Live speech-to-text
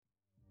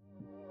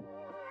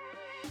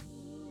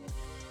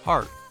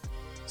heart,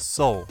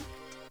 soul,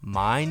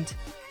 mind,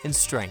 and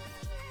strength.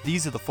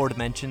 These are the 4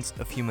 dimensions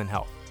of human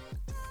health.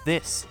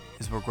 This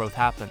is where growth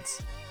happens,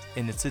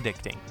 and it's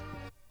addicting.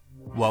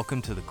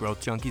 Welcome to the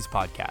Growth Junkies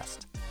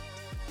podcast.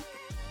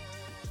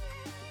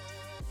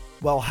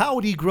 Well,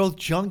 howdy, Growth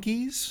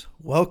Junkies.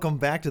 Welcome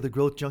back to the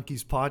Growth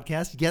Junkies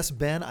podcast. Yes,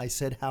 Ben, I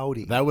said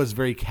howdy. That was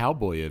very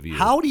cowboy of you.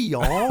 Howdy,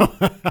 y'all.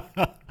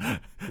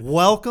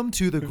 Welcome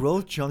to the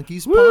Growth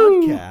Junkies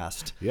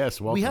podcast. Yes,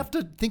 welcome. We have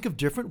to think of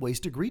different ways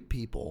to greet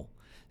people.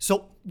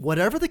 So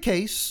whatever the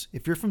case,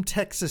 if you're from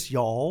Texas,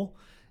 y'all,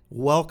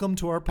 welcome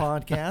to our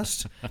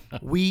podcast.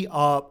 We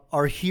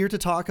are here to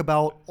talk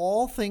about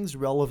all things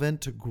relevant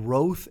to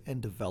growth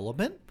and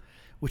development,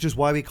 which is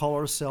why we call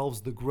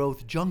ourselves the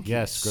Growth Junkies.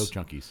 Yes, Growth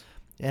Junkies.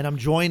 And I'm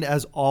joined,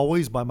 as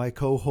always, by my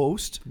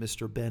co-host,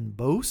 Mr. Ben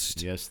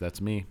Boast. Yes,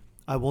 that's me.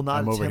 I will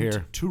not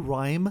attempt to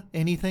rhyme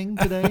anything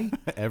today.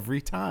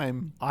 Every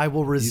time. I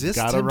will resist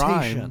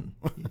temptation.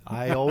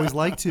 I always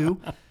like to,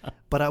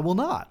 but I will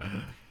not.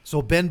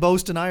 So Ben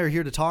Boast and I are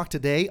here to talk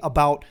today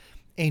about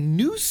a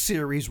new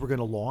series we're going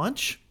to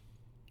launch.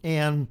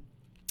 And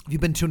if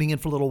you've been tuning in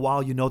for a little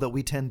while, you know that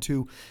we tend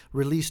to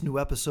release new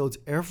episodes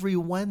every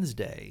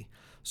Wednesday.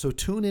 So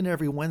tune in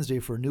every Wednesday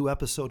for a new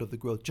episode of the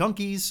Growth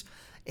Junkies.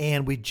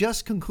 And we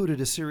just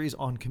concluded a series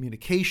on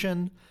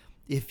communication.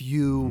 If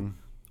you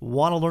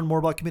want to learn more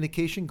about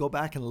communication, go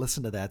back and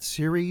listen to that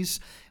series.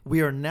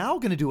 We are now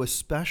going to do a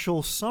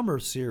special summer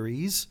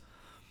series.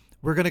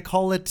 We're going to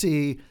call it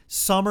a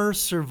Summer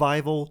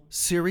Survival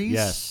Series.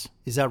 Yes.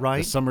 Is that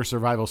right? The Summer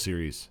Survival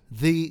Series.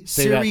 The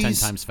Say series that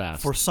 10 times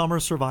fast. for summer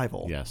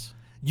survival. Yes.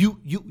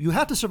 You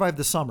have to survive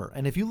the summer.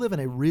 And if you live in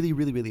a really,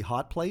 really, really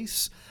hot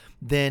place,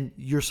 then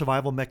your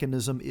survival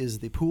mechanism is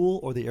the pool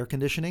or the air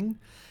conditioning.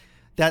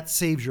 That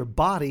saves your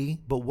body,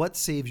 but what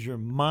saves your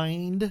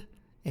mind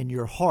and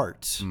your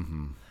heart?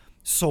 Mm-hmm.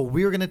 So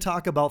we're going to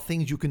talk about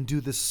things you can do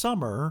this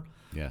summer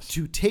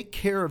to take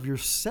care of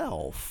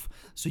yourself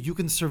so you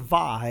can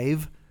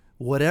survive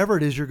whatever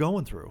it is you're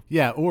going through.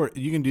 Yeah, or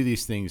you can do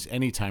these things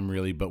anytime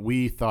really, but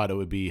we thought it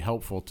would be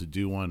helpful to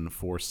do one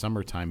for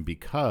summertime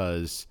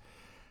because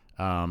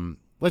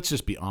let's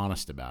just be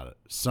honest about it.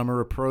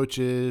 Summer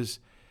approaches,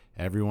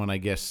 everyone, I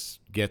guess,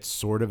 gets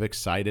sort of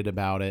excited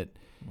about it.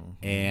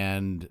 Mm-hmm.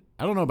 And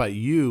I don't know about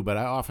you, but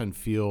I often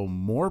feel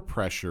more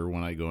pressure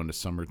when I go into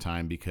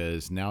summertime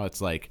because now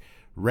it's like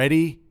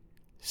ready,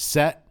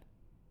 set,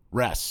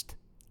 rest.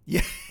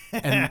 Yeah.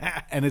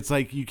 and it's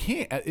like you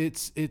can't,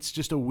 it's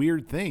just a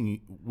weird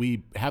thing.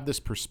 We have this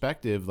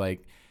perspective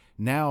like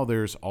now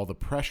there's all the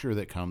pressure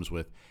that comes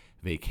with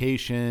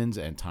vacations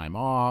and time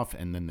off,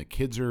 and then the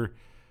kids are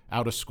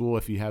out of school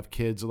if you have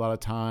kids a lot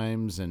of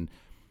times, and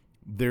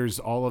there's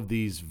all of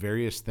these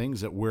various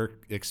things that we're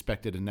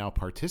expected to now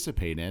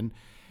participate in.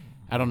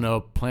 I don't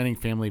know, planning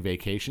family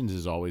vacations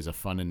is always a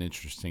fun and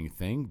interesting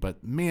thing,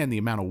 but man, the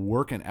amount of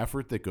work and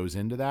effort that goes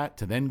into that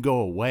to then go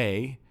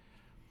away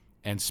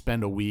and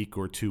spend a week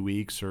or 2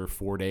 weeks or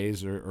 4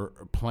 days or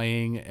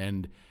playing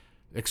and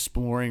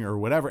exploring or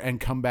whatever and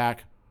come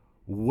back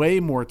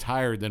way more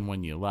tired than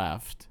when you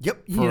left.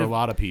 Yep. For a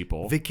lot of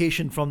people.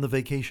 Vacation from the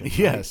vacation. Right?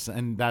 Yes,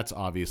 and that's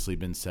obviously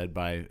been said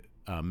by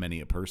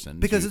many a person.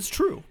 Because it's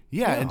true.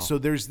 Yeah, and so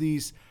there's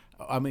these,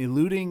 I'm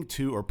alluding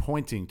to or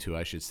pointing to,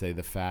 I should say,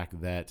 the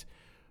fact that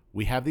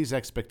we have these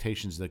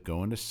expectations that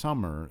go into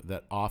summer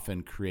that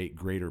often create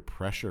greater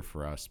pressure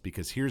for us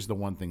because here's the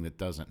one thing that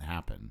doesn't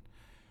happen.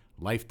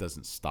 Life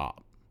doesn't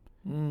stop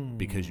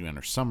because you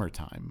enter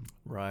summertime.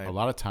 Right. A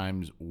lot of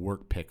times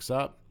work picks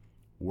up.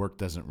 Work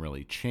doesn't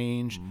really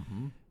change.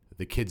 Mm-hmm.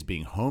 The kids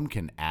being home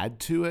can add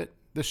to it,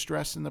 the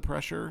stress and the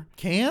pressure.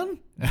 Yeah.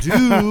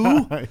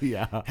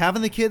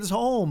 Having the kids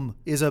home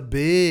is a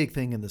big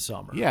thing in the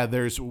summer. Yeah,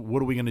 there's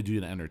what are we going to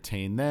do to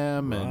entertain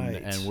them, right.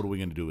 and what are we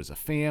going to do as a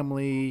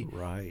family?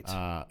 Right.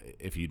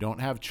 If you don't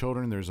have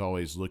children, there's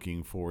always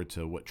looking forward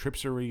to what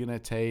trips are we going to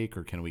take,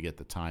 or can we get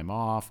the time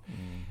off?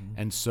 Mm-hmm.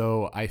 And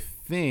so I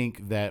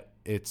think that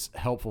it's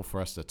helpful for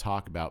us to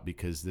talk about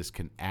because this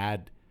can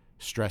add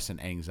stress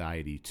and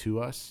anxiety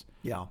to us.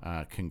 Yeah.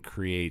 Can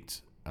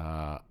create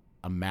a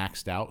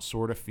maxed out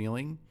sort of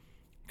feeling.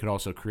 Could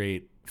also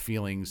create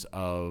feelings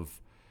of,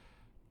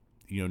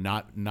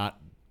 not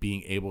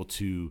being able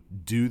to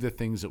do the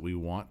things that we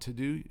want to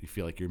do. You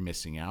feel like you're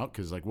missing out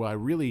because like, well, I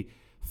really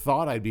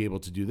thought I'd be able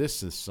to do this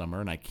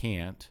summer and I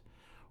can't,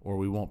 or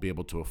we won't be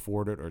able to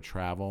afford it or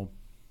travel.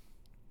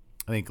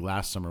 I think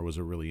last summer was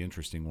a really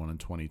interesting one in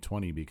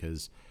 2020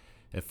 because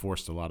it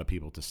forced a lot of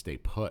people to stay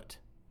put.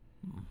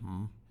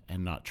 Mm-hmm.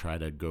 And not try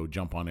to go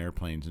jump on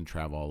airplanes and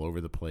travel all over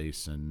the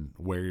place and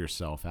wear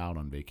yourself out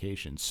on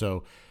vacation.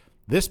 So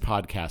this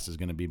podcast is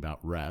going to be about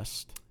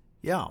rest,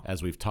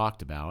 as we've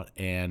talked about,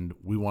 and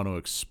we want to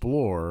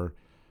explore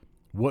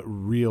what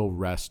real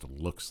rest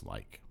looks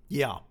like.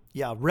 Yeah.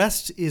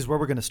 Rest is where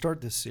we're going to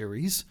start this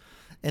series,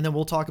 and then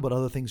we'll talk about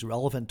other things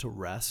relevant to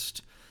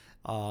rest.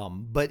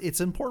 But it's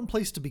an important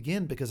place to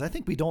begin because I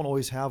think we don't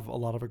always have a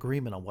lot of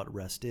agreement on what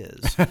rest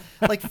is.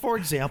 Like, for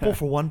example,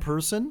 for one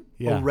person,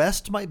 a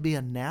rest might be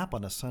a nap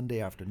on a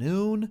Sunday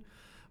afternoon.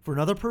 For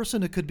another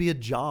person, it could be a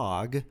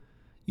jog,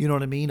 you know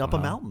what I mean, up a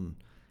mountain.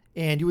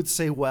 And you would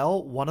say,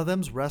 well, one of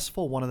them's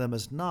restful, one of them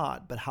is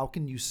not. But how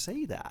can you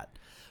say that?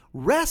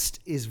 Rest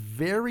is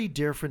very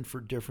different for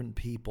different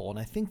people. And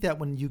I think that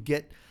when you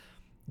get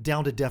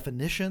down to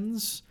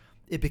definitions,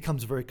 it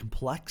becomes very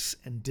complex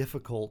and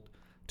difficult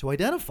to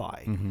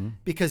identify.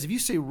 Because if you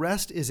say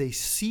rest is a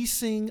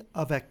ceasing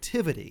of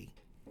activity,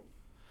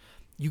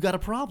 you got a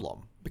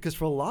problem. Because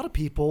for a lot of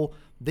people,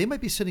 they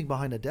might be sitting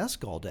behind a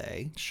desk all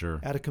day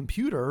at a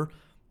computer,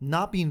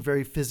 not being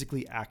very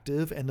physically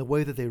active. And the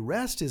way that they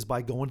rest is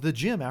by going to the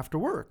gym after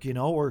work,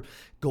 or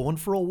going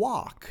for a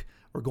walk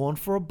or going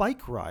for a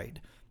bike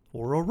ride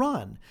or a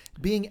run,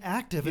 being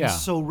active. Yeah. And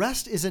so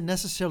rest isn't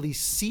necessarily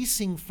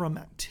ceasing from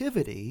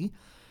activity.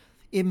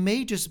 It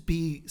may just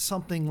be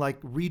something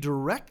like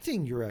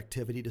redirecting your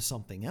activity to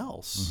something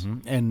else.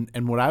 And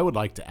what I would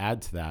like to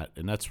add to that,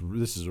 and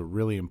this is a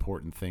really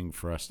important thing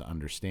for us to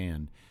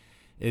understand,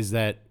 is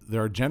that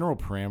there are general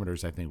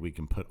parameters I think we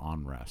can put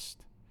on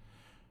rest.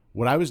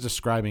 What I was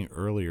describing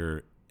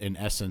earlier, in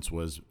essence,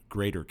 was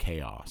greater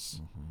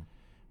chaos.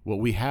 What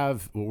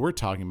we're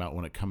talking about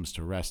when it comes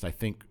to rest, I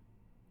think,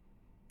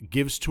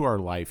 gives to our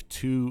life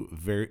two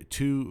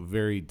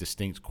very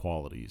distinct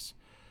qualities.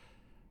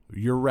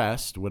 Your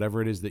rest,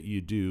 whatever it is that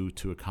you do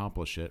to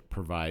accomplish it,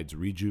 provides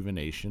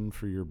rejuvenation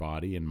for your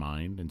body and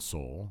mind and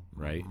soul,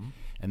 right?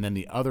 And then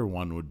the other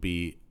one would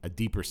be a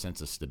deeper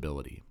sense of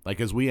stability. Like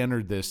as we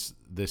entered this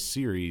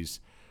series,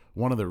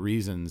 one of the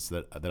reasons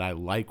that I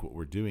like what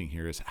we're doing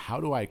here is how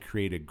do I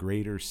create a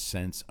greater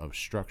sense of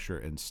structure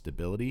and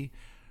stability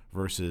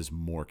versus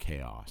more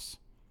chaos?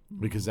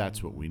 Because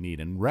that's what we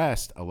need. And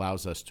rest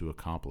allows us to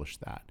accomplish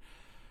that.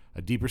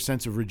 A deeper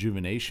sense of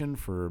rejuvenation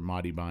for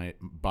body,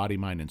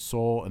 mind, and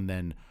soul. And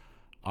then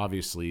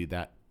obviously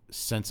that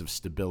sense of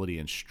stability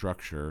and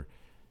structure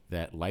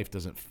that life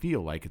doesn't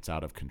feel like it's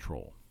out of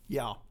control.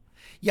 Yeah.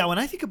 Yeah. When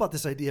I think about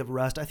this idea of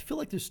rest, I feel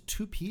like there's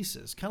two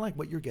pieces, kind of like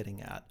what you're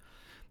getting at.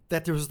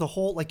 That there's the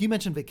whole, like you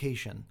mentioned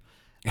vacation.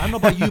 I don't know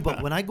about you,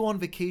 but when I go on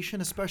vacation,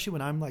 especially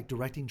when I'm like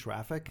directing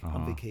traffic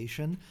on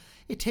vacation,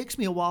 it takes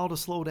me a while to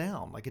slow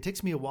down. Like it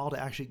takes me a while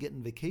to actually get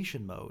in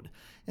vacation mode.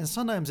 And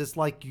sometimes it's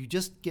like you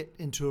just get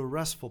into a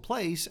restful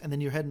place and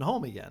then you're heading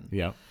home again.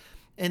 Yeah.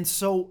 And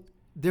so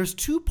there's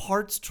two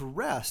parts to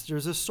rest.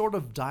 There's a sort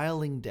of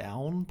dialing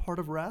down part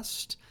of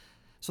rest.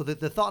 So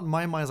that the thought in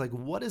my mind is like,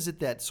 what is it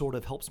that sort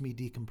of helps me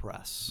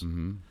decompress?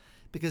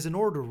 Because in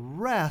order to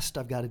rest,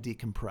 I've got to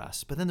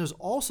decompress. But then there's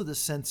also this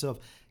sense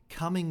of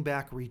coming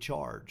back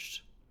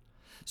recharged.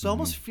 So I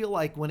almost feel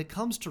like when it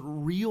comes to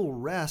real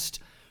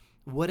rest,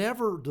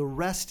 whatever the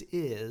rest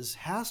is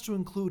has to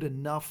include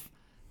enough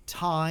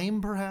time,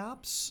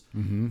 perhaps,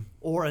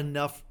 or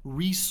enough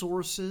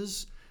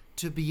resources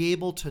to be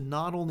able to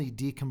not only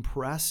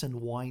decompress and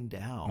wind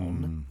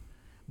down,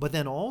 but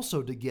then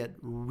also to get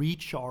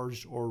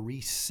recharged or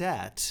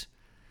reset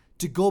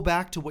to go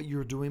back to what you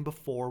were doing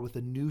before with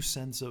a new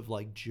sense of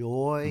like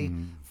joy,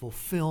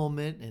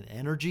 fulfillment, and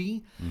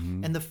energy.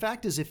 And the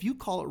fact is, if you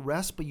call it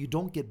rest, but you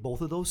don't get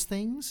both of those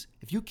things,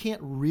 if you can't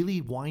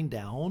really wind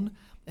down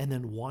and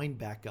then wind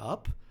back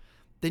up,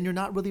 then you're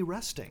not really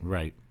resting.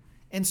 Right.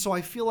 And so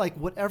I feel like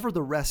whatever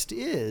the rest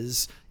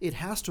is, it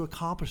has to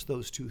accomplish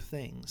those two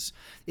things.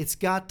 It's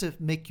got to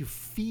make you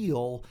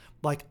feel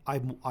like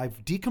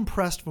I've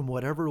decompressed from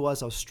whatever it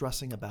was I was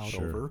stressing about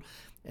over,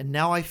 and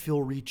now I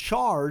feel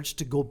recharged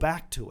to go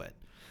back to it.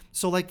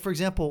 So like, for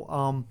example,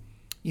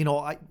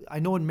 I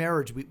know in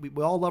marriage,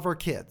 we all love our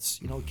kids.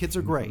 Kids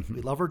are great.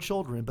 We love our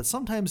children, but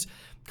sometimes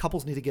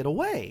couples need to get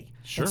away.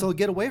 Sure. And so they'll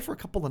get away for a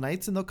couple of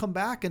nights and they'll come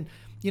back and,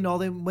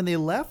 when they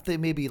left, they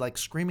may be like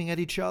screaming at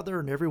each other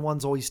and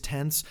everyone's always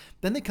tense.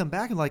 Then they come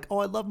back and like, oh,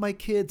 I love my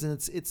kids. And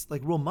it's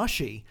like real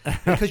mushy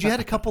because you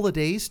had a couple of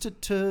days to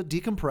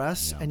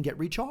decompress and get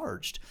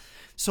recharged.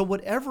 So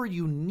whatever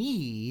you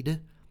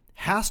need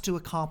has to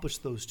accomplish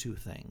those two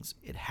things.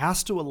 It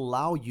has to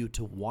allow you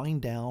to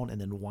wind down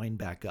and then wind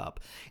back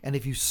up. And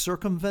if you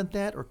circumvent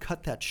that or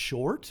cut that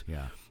short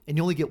and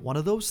you only get one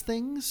of those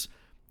things,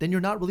 then you're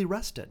not really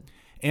rested.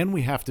 And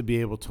we have to be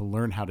able to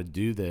learn how to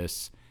do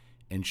this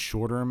in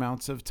shorter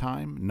amounts of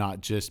time,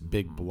 not just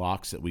big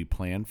blocks that we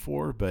plan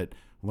for, but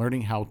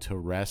learning how to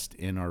rest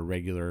in our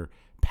regular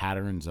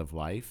patterns of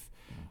life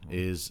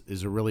is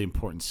a really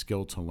important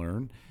skill to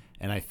learn.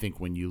 And I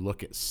think when you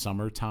look at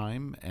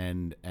summertime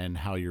and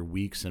how your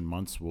weeks and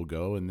months will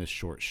go in this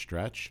short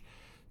stretch,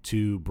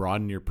 to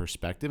broaden your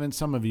perspective, and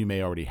some of you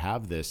may already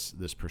have this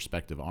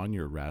perspective on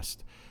your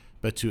rest,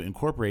 but to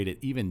incorporate it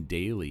even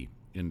daily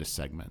into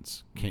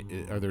segments.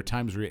 Are there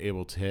times where you're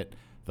able to hit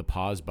the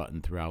pause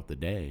button throughout the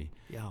day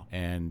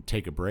and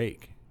take a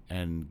break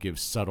and give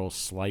subtle,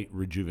 slight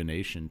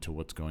rejuvenation to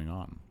what's going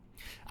on?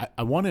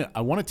 I want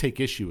to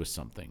take issue with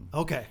something.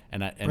 Okay,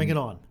 and bring it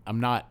on.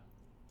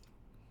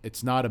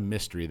 It's not a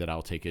mystery that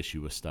I'll take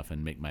issue with stuff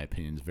and make my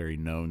opinions very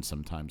known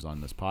sometimes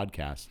on this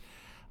podcast.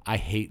 I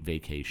hate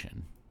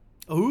vacation.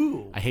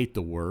 Ooh. I hate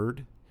the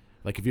word.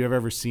 Like if you've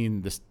ever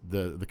seen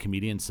the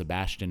comedian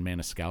Sebastian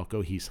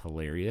Maniscalco, he's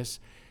hilarious.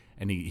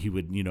 And he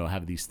would,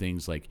 have these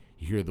things like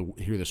You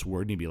hear this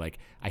word and you'd be like,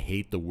 I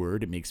hate the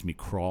word. It makes me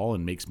crawl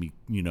and makes me,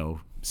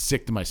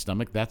 sick to my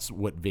stomach. That's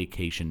what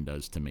vacation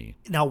does to me.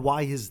 Now,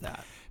 why is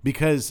that?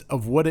 Because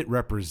of what it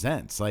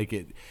represents.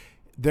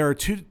 There are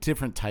two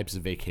different types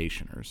of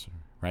vacationers,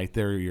 right?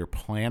 There are your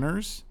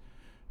planners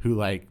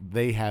who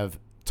they have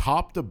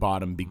top to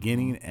bottom,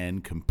 beginning and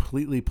end,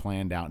 completely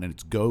planned out, and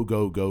it's go,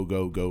 go, go,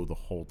 go, go the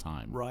whole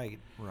time. Right.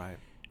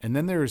 And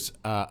then there's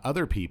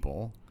other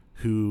people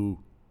who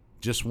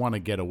just want to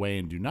get away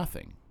and do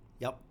nothing.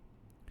 Yep.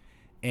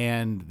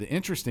 And the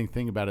interesting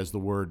thing about it is the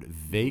word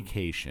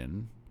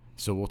vacation.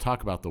 So we'll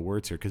talk about the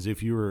words here, because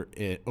if you were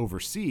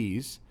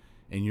overseas,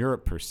 in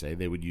Europe per se,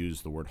 they would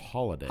use the word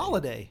holiday.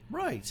 Holiday,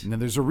 right. And then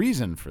there's a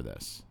reason for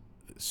this.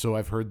 So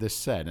I've heard this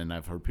said, and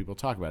I've heard people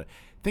talk about it.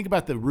 Think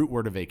about the root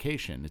word of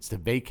vacation. It's to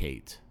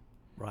vacate,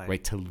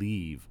 right? To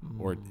leave,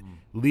 or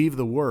leave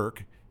the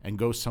work and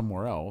go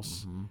somewhere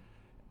else. Mm-hmm.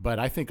 But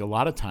I think a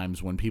lot of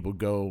times when people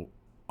go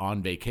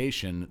on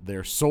vacation,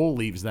 their soul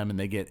leaves them and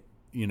they get,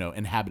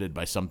 inhabited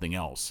by something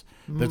else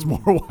that's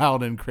more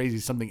wild and crazy.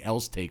 Something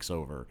else takes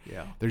over.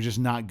 Yeah. They're just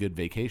not good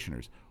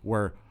vacationers.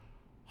 Where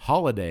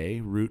holiday,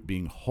 root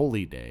being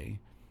holy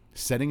day,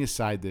 setting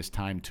aside this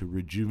time to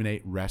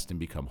rejuvenate, rest, and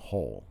become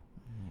whole.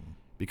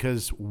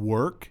 Because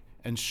work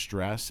and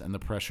stress and the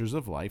pressures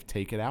of life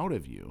take it out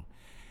of you.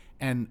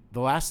 And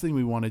the last thing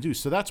we want to do,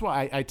 so that's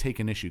why I take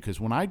an issue, because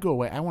when I go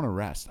away, I want to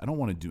rest. I don't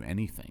want to do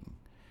anything.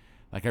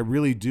 I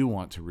really do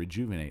want to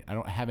rejuvenate. I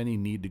don't have any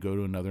need to go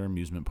to another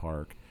amusement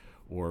park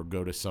or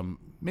go to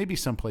maybe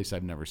some place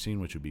I've never seen,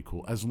 which would be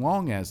cool, as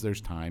long as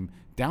there's downtime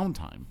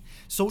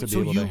to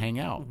be able to hang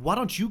out. Why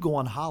don't you go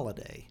on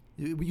holiday?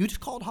 You just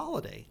call it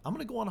holiday. I'm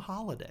going to go on a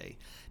holiday.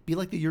 Be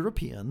like the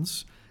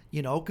Europeans,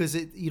 because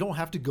you don't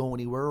have to go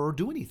anywhere or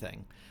do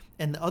anything.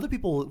 And the other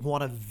people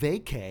want to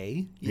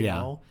vacay, you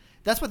know.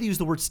 That's why they use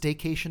the word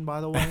staycation,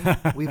 by the way.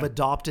 We've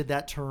adopted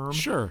that term.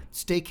 Sure.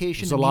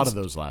 Staycation. There's a lot of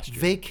those last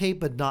year. Vacate,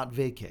 but not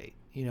vacate.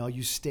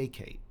 You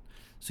staycate.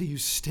 So you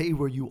stay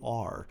where you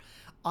are.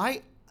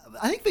 I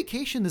think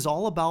vacation is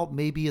all about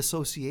maybe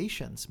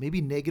associations,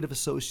 maybe negative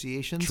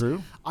associations.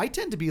 True. I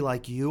tend to be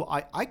like you.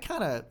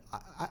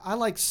 I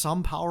like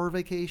some power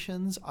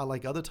vacations. I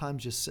like other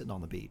times just sitting on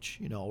the beach,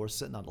 or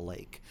sitting on a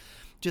lake,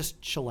 just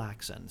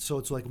chillaxing. So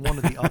it's like one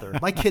or the other.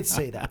 My kids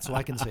say that, so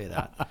I can say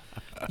that.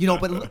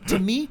 But to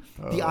me,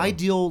 the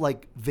ideal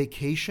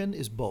vacation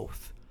is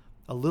both.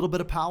 A little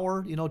bit of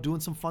power,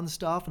 doing some fun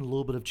stuff, and a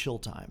little bit of chill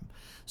time.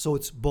 So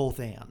it's both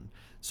and.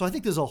 So I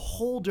think there's a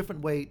whole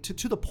different way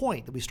to the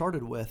point that we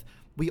started with.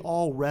 We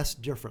all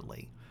rest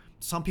differently.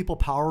 Some people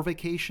power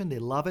vacation. They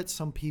love it.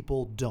 Some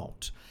people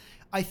don't.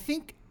 I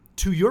think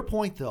to your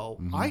point, though,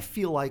 I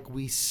feel like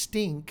we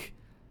stink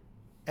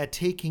at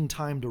taking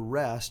time to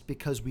rest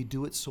because we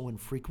do it so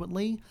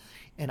infrequently.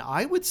 And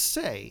I would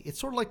say it's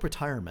sort of like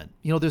retirement.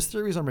 There's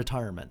theories on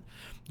retirement.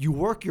 You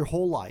work your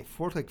whole life,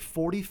 work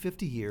 40,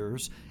 50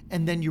 years,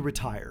 and then you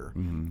retire.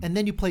 Mm-hmm. And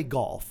then you play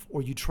golf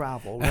or you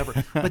travel or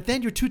whatever. But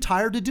then you're too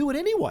tired to do it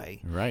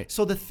anyway. Right.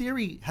 So the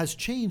theory has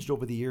changed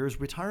over the years.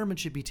 Retirement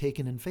should be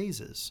taken in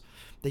phases.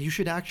 That you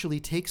should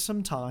actually take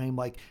some time,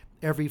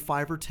 every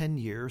 5 or 10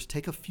 years,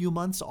 take a few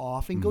months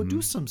off and go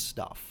do some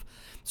stuff.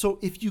 So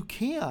if you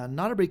can,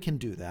 not everybody can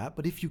do that,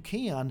 but if you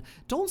can,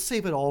 don't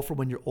save it all for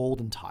when you're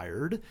old and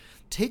tired.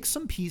 Take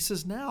some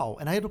pieces now.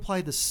 And I'd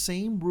apply the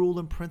same rule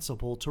and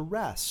principle to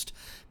rest.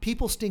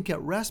 People stink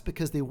at rest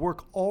because they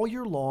work all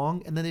year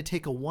long and then they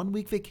take a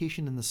 1-week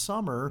vacation in the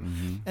summer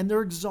and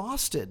they're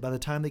exhausted by the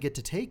time they get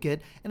to take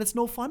it, and it's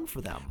no fun for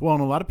them. Well,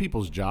 and a lot of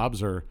people's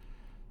jobs are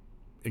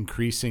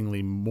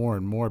increasingly more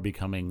and more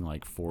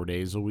becoming 4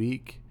 days a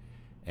week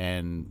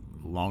and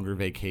longer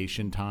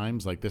vacation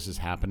times. This is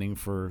happening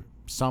for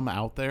some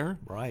out there.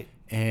 Right.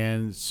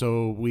 And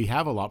so we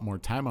have a lot more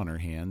time on our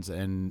hands,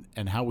 and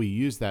how we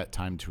use that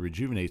time to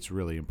rejuvenate is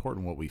really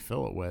important, what we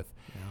fill it with.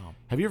 Yeah.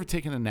 Have you ever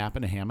taken a nap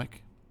in a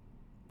hammock?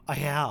 I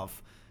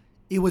have.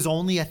 It was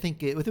only, I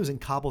think it was in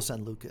Cabo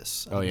San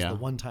Lucas. Oh, it was yeah? the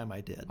one time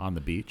I did. On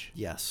the beach?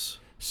 Yes.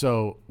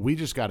 So we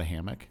just got a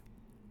hammock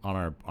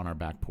on our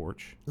back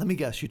porch. Let me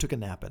guess, you took a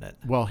nap in it.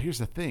 Well, here's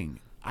the thing.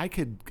 I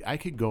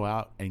could go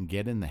out and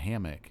get in the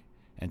hammock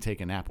and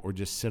take a nap, or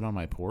just sit on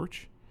my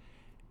porch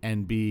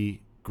and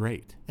be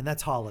great. And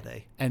that's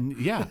holiday. And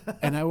yeah,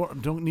 and I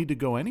don't need to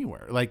go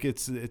anywhere.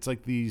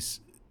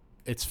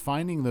 It's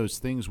finding those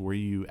things where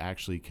you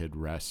actually could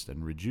rest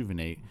and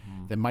rejuvenate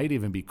that might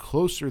even be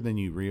closer than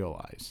you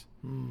realize.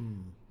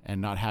 And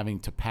not having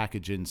to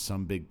package in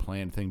some big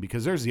planned thing,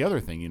 because there's the other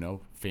thing,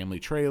 family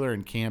trailer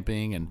and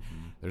camping, and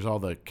there's all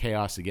the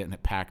chaos of getting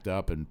it packed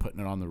up and putting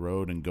it on the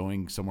road and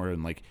going somewhere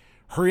and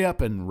hurry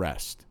up and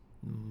rest.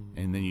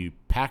 And then you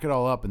pack it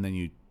all up and then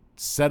you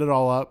set it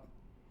all up.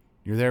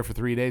 You're there for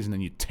 3 days and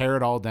then you tear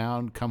it all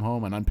down, come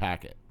home and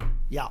unpack it.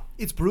 Yeah,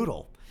 it's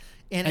brutal.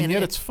 And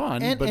yet it's fun,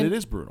 but it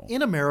is brutal.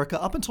 In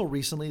America, up until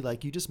recently,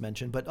 like you just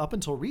mentioned, but up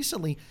until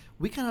recently,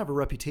 we kind of have a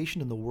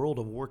reputation in the world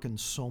of working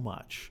so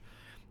much.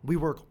 We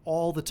work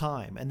all the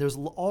time, and there's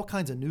all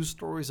kinds of news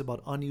stories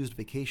about unused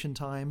vacation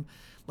time.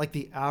 Like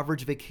the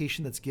average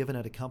vacation that's given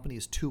at a company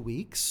is 2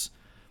 weeks.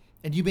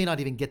 And you may not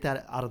even get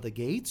that out of the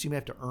gates. You may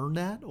have to earn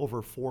that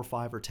over 4,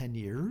 5, or 10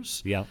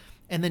 years. Yeah.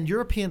 And then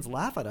Europeans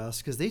laugh at us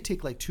because they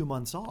take like 2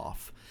 months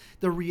off.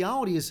 The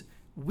reality is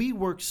we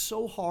work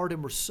so hard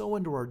and we're so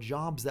into our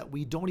jobs that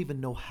we don't even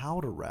know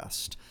how to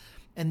rest.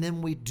 And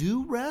then we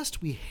do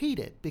rest, we hate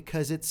it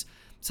because it's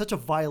such a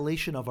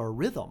violation of our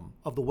rhythm,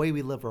 of the way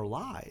we live our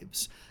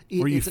lives.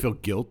 Or you feel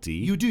guilty.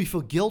 You do. You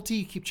feel guilty.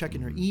 You keep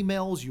checking your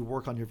emails. You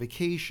work on your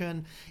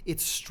vacation.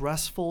 It's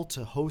stressful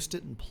to host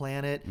it and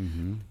plan it.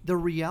 The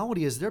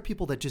reality is there are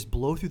people that just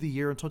blow through the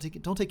year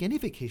and don't take any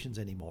vacations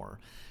anymore.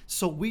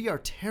 So we are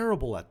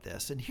terrible at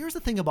this. And here's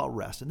the thing about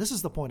rest, and this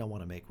is the point I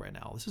want to make right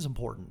now. This is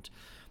important.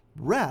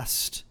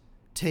 Rest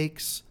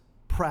takes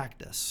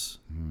practice.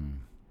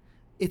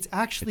 It's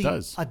actually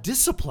a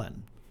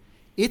discipline.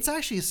 It's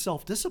actually a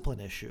self-discipline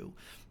issue.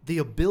 The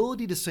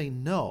ability to say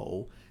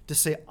no, to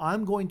say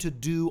I'm going to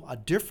do a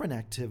different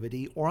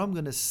activity or I'm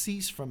going to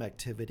cease from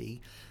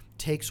activity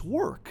takes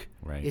work.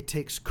 Right. It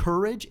takes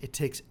courage. It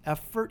takes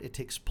effort. It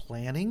takes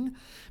planning.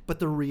 But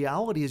the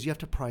reality is you have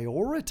to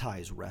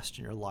prioritize rest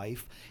in your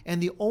life.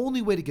 And the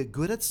only way to get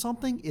good at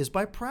something is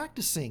by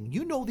practicing.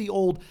 You know the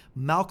old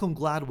Malcolm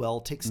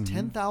Gladwell takes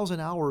 10,000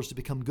 hours to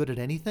become good at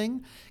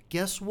anything.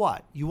 Guess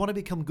what? You want to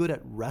become good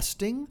at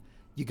resting?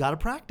 You got to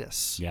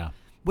practice. Yeah.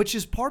 Which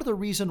is part of the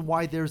reason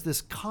why there's this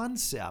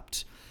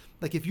concept.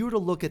 Like if you were to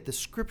look at the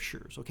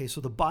scriptures, okay, so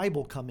the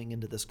Bible coming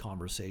into this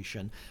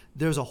conversation,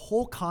 there's a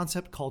whole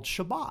concept called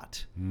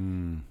Shabbat.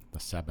 The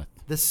Sabbath.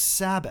 The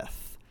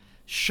Sabbath.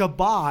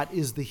 Shabbat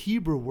is the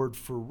Hebrew word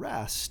for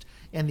rest.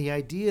 And the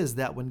idea is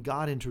that when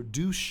God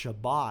introduced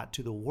Shabbat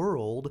to the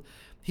world,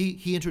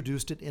 he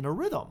introduced it in a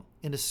rhythm,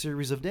 in a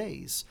series of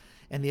days.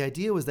 And the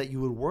idea was that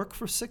you would work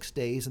for 6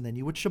 days and then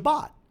you would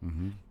Shabbat.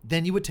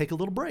 Then you would take a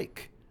little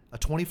break, a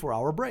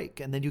 24-hour break,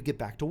 and then you get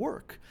back to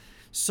work.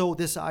 So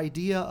this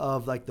idea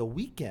of like the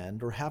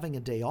weekend or having a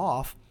day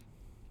off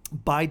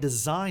by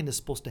design is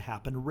supposed to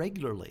happen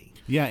regularly.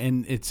 Yeah,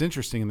 and it's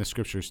interesting in the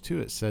scriptures too.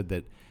 It said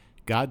that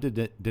God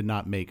did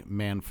not make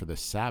man for the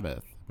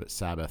Sabbath, but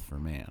Sabbath for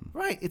man.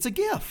 Right. It's a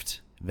gift.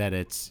 That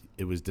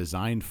it was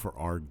designed for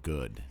our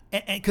good.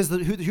 And because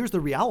here's the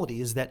reality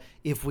is that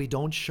if we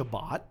don't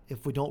Shabbat,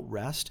 if we don't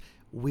rest,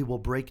 we will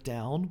break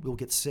down, we'll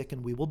get sick,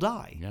 and we will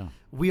die. Yeah.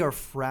 We are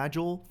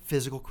fragile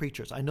physical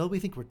creatures. I know we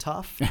think we're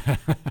tough.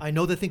 I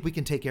know they think we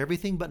can take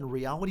everything, but in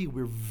reality,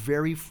 we're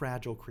very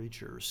fragile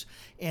creatures.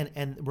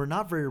 And we're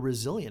not very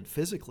resilient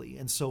physically.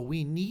 And so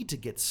we need to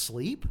get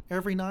sleep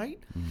every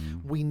night.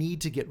 We need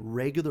to get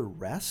regular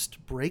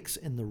rest, breaks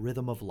in the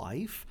rhythm of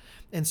life.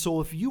 And so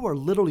if you are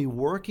literally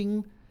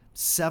working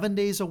 7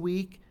 days a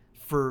week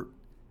for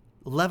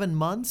 11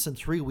 months and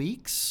 3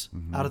 weeks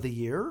out of the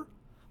year,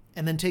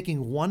 and then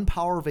taking 1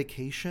 power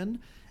vacation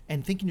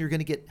and thinking you're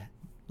going to get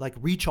like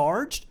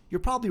recharged,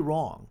 you're probably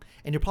wrong.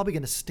 And you're probably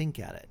going to stink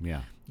at it.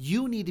 Yeah.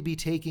 You need to be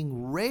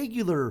taking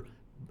regular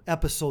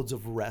episodes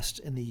of rest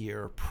in the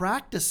year,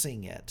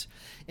 practicing it.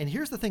 And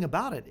here's the thing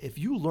about it. If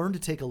you learn to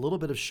take a little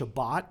bit of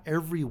Shabbat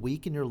every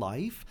week in your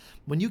life,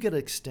 when you get an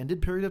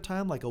extended period of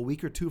time, like a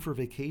week or 2 for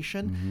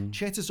vacation,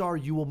 chances are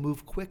you will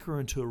move quicker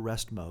into a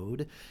rest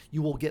mode.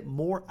 You will get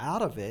more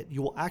out of it.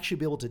 You will actually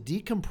be able to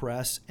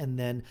decompress and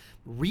then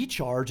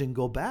recharge and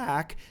go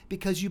back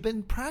because you've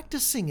been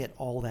practicing it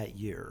all that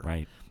year.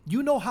 Right.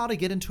 You know how to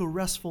get into a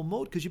restful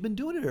mode because you've been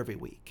doing it every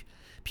week.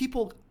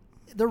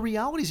 The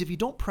reality is if you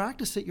don't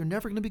practice it, you're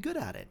never going to be good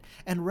at it.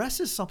 And rest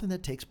is something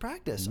that takes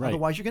practice. Right.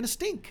 Otherwise, you're going to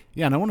stink.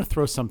 Yeah, and I want to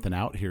throw something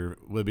out here.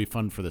 It would be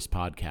fun for this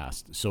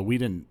podcast. So we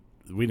didn't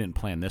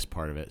plan this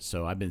part of it.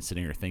 So I've been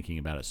sitting here thinking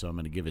about it. So I'm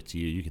going to give it to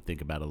you. You can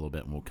think about it a little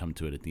bit, and we'll come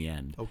to it at the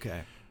end.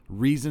 Okay.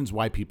 Reasons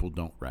why people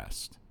don't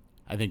rest.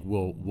 I think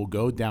we'll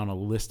go down a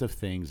list of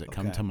things that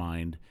come to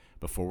mind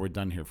before we're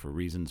done here for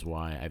reasons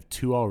why. I have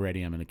 2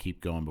 already. I'm going to keep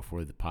going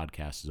before the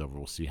podcast is over.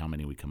 We'll see how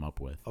many we come up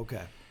with.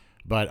 Okay.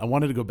 But I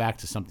wanted to go back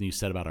to something you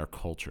said about our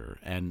culture,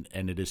 and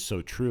it is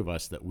so true of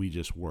us that we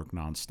just work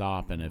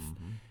nonstop, and if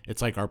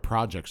it's like our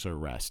projects are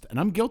rest, and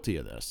I'm guilty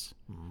of this.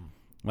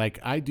 Like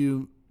I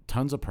do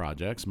tons of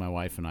projects, my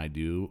wife and I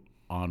do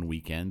on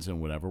weekends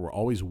and whatever. We're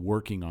always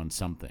working on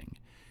something.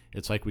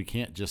 It's like we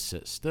can't just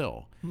sit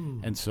still,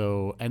 and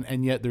so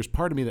and yet there's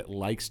part of me that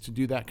likes to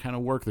do that kind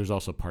of work. There's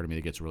also part of me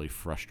that gets really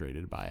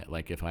frustrated by it.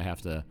 Like if I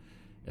have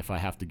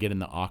to get in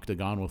the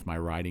octagon with my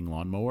riding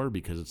lawnmower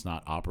because it's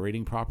not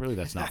operating properly,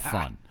 that's not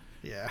fun.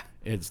 Yeah.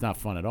 It's not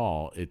fun at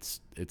all. It's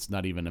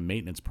not even a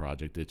maintenance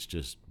project. It's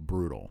just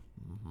brutal.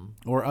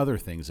 Or other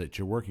things that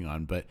you're working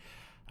on. But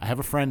I have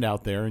a friend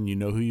out there, and you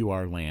know who you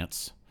are,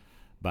 Lance,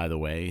 by the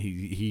way.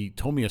 He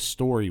told me a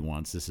story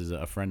once. This is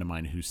a friend of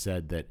mine who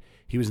said that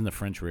he was in the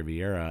French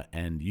Riviera,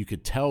 and you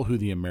could tell who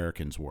the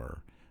Americans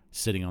were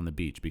sitting on the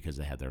beach because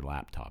they had their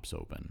laptops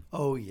open.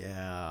 Oh,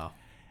 yeah.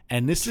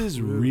 And this is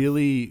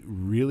really,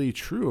 really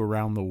true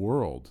around the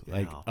world. Yeah.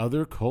 Like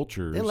other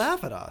cultures, They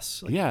laugh at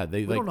us. Like, yeah,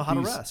 they we don't know how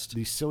these, to rest.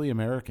 These silly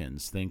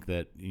Americans think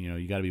that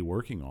you got to be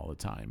working all the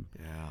time.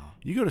 Yeah.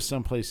 You go to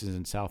some places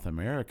in South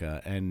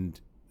America, and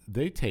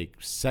they take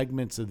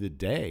segments of the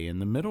day in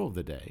the middle of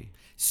the day.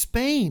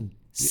 Spain.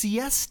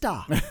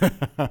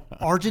 siesta.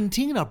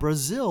 Argentina,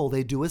 Brazil,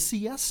 they do a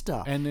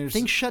siesta. And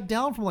things shut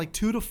down from like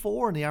 2 to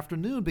 4 in the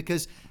afternoon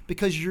because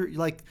you're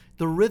like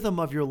the rhythm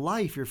of your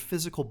life, your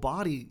physical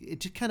body, it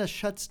just kind of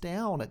shuts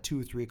down at 2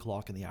 or 3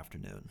 o'clock in the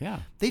afternoon. Yeah.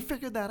 They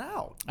figured that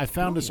out. I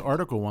found this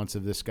article once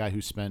of this guy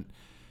who spent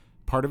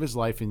part of his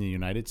life in the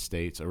United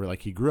States, or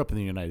like he grew up in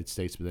the United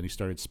States, but then he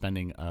started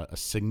spending a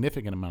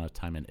significant amount of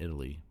time in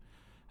Italy.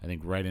 I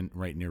think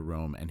right near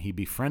Rome, and he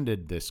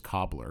befriended this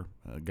cobbler,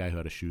 a guy who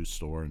had a shoe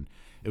store, and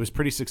it was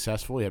pretty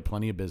successful. He had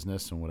plenty of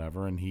business and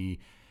whatever, and he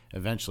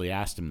eventually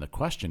asked him the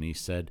question. He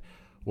said,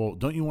 well,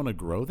 don't you want to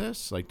grow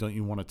this? Like, don't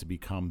you want it to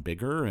become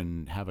bigger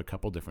and have a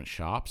couple different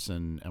shops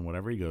and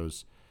whatever? He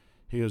goes,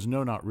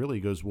 no, not really.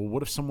 He goes, well,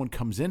 what if someone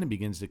comes in and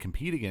begins to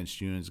compete against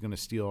you and is going to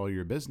steal all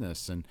your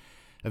business? And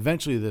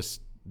eventually this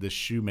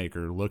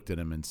shoemaker looked at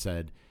him and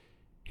said,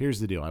 here's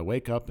the deal. I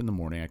wake up in the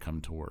morning, I come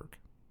to work.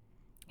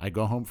 I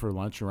go home for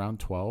lunch around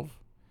 12.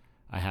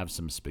 I have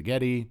some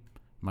spaghetti.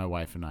 My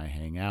wife and I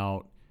hang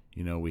out.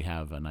 You know, we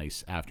have a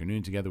nice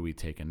afternoon together. We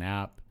take a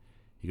nap.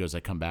 He goes, I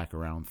come back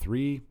around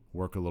 3,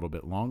 work a little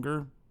bit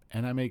longer,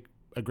 and I make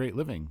a great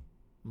living.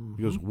 Mm-hmm.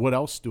 He goes, what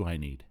else do I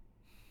need?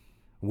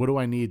 What do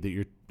I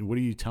need what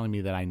are you telling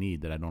me that I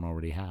need that I don't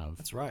already have?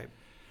 That's right.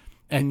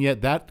 And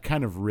yet that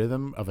kind of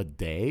rhythm of a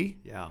day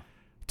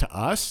to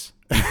us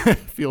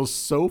feels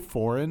so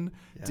foreign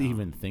to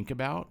even think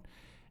about.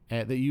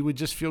 That you would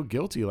just feel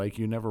guilty, like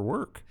you never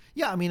work.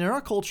 Yeah, I mean, in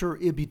our culture,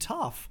 it'd be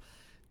tough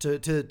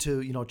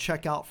to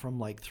check out from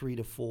like 3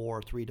 to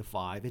 4, 3 to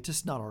 5. It's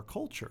just not our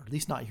culture, at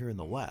least not here in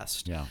the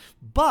West. Yeah.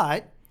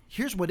 But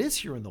here's what is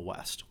here in the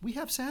West: we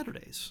have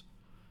Saturdays,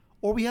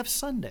 or we have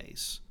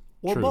Sundays,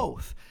 or True.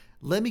 both.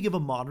 Let me give a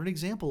modern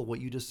example of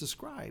what you just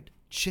described: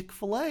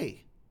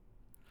 Chick-fil-A.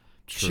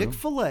 True.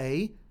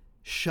 Chick-fil-A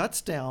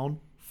shuts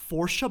down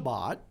for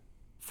Shabbat,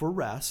 for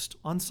rest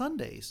on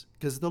Sundays,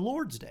 because the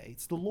Lord's Day.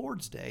 It's the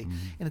Lord's Day,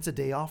 and it's a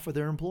day off for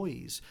their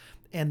employees.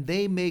 And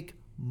they make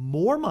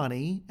more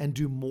money and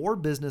do more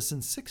business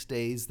in 6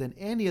 days than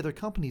any other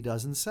company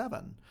does in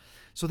 7.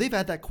 So they've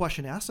had that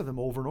question asked of them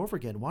over and over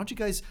again. Why don't you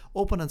guys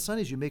open on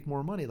Sundays? You make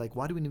more money. Like,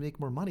 why do we need to make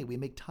more money? We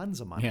make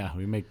tons of money. Yeah,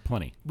 we make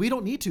plenty. We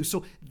don't need to.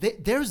 So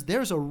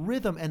there's a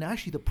rhythm, and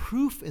actually the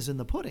proof is in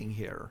the pudding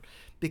here,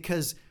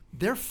 because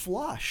they're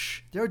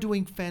flush. They're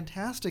doing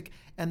fantastic,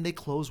 and they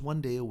close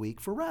 1 day a week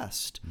for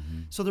rest.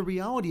 Mm-hmm. So the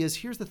reality is,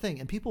 here's the thing,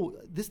 and people,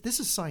 this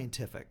is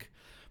scientific.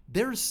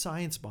 There's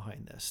science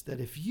behind this, that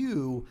if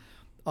you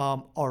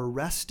are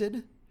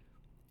rested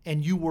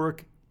and you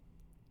work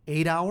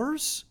 8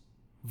 hours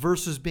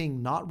versus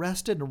being not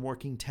rested and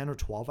working 10 or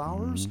 12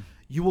 hours,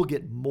 you will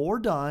get more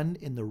done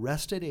in the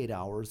rested 8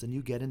 hours than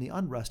you get in the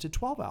unrested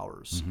 12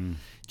 hours. Mm-hmm.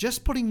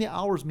 Just putting the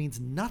hours means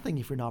nothing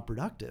if you're not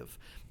productive.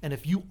 And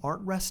if you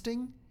aren't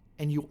resting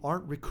and you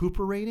aren't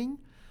recuperating,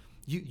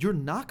 you're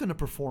not going to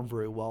perform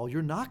very well.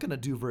 You're not going to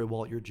do very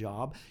well at your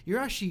job. You're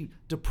actually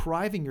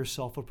depriving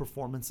yourself of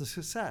performance and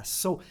success.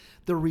 So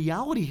the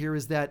reality here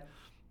is that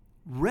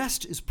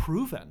rest is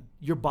proven.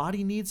 Your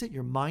body needs it.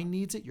 Your mind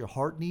needs it. Your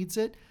heart needs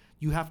it.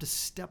 You have to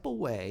step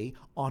away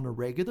on a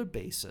regular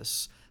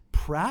basis,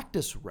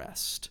 practice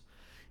rest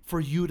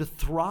for you to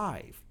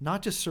thrive,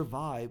 not just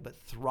survive,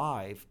 but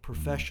thrive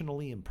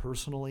professionally and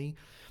personally.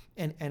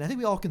 And I think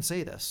we all can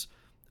say this.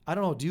 I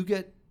don't know, do you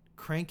get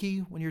cranky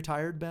when you're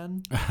tired,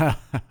 Ben?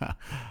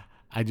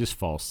 I just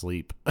fall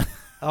asleep.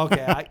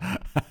 Okay,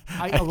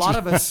 a lot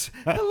of us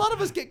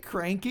get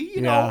cranky,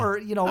 you know, or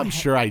I'm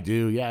sure I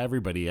do. Yeah,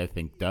 everybody I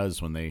think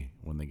does when they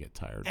get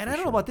tired. And I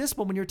don't know about this,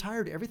 but when you're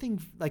tired, everything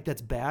like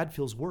that's bad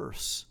feels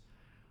worse.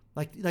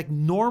 Like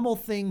normal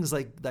things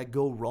that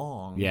go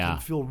wrong can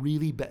feel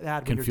really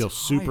bad. Can feel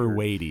super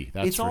weighty.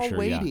 That's it's for all sure,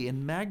 weighty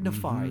and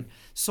magnified.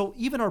 So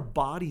even our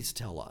bodies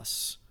tell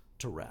us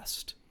to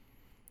rest.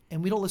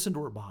 And we don't listen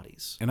to our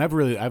bodies. And I've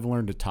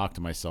learned to talk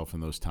to myself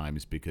in those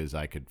times because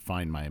I could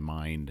find my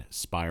mind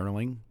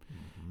spiraling.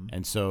 Mm-hmm.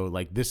 And so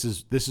like this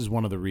is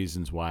one of the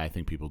reasons why I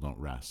think people don't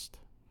rest,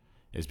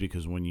 is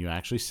because when you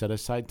actually set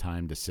aside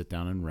time to sit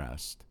down and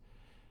rest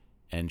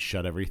and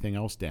shut everything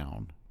else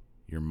down,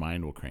 your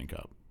mind will crank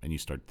up and you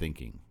start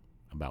thinking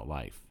about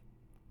life.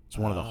 It's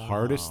one of the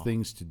hardest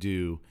things to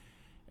do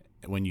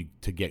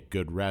to get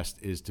good rest,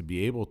 is to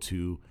be able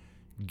to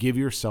give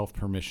yourself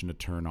permission to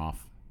turn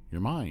off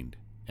your mind.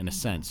 In a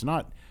sense,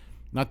 not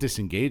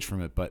disengage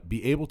from it, but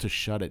be able to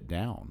shut it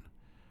down.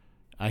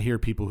 I hear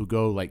people who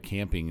go like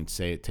camping and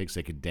say it takes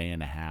like a day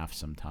and a half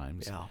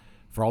sometimes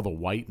for all the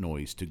white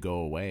noise to go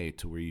away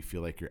to where you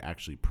feel like you're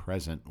actually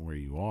present where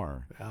you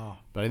are. Yeah.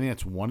 But I think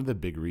that's one of the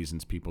big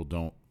reasons people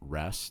don't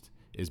rest,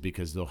 is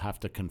because they'll have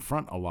to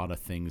confront a lot of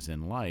things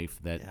in life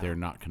that they're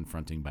not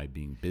confronting by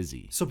being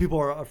busy. So people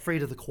are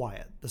afraid of the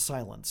quiet, the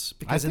silence,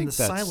 because in the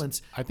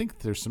silence, I think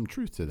there's some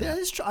truth to that. That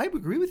is true. I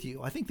agree with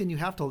you. I think then you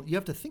have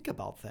to think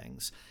about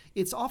things.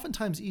 It's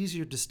oftentimes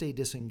easier to stay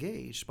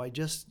disengaged by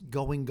just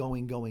going.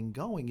 You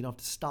don't have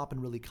to stop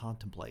and really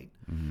contemplate.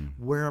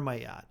 Mm-hmm. Where am I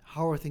at?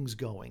 How are things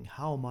going?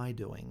 How am I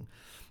doing?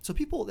 So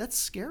that's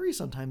scary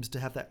sometimes, to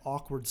have that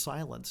awkward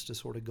silence to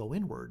sort of go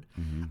inward.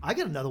 Mm-hmm. I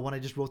got another one. I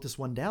just wrote this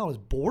one down, is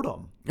boredom.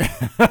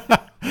 boredom.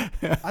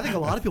 I think a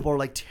lot of people are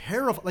like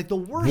terrified, like the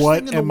worst thing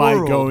in the world. What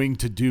am I going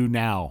to do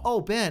now?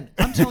 Oh, Ben,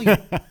 I'm telling you,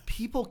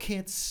 people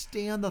can't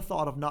stand the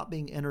thought of not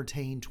being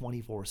entertained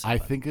 24/7. I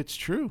think it's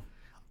true.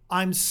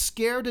 I'm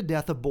scared to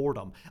death of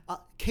boredom.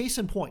 Case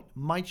in point,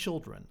 my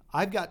children.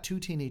 I've got 2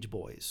 teenage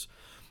boys,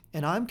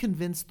 and I'm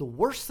convinced the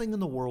worst thing in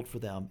the world for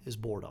them is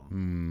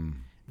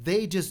boredom.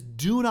 They just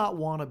do not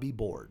want to be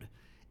bored.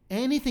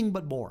 Anything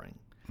but boring.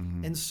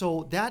 And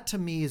so that to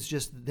me is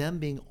just them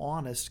being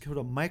honest, sort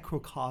of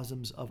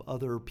microcosms of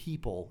other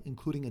people,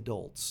 including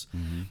adults,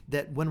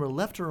 that when we're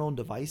left to our own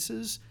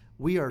devices,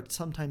 we are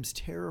sometimes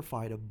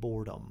terrified of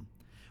boredom.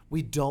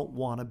 We don't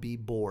want to be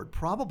bored,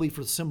 probably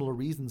for similar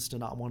reasons to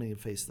not wanting to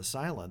face the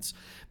silence.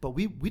 But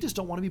we just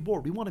don't want to be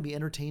bored. We want to be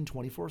entertained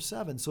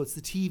 24/7. So it's the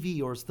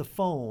TV, or it's the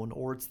phone,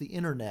 or it's the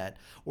internet,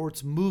 or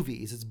it's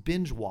movies, it's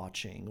binge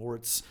watching, or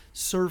it's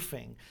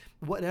surfing.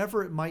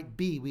 Whatever it might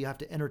be, we have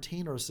to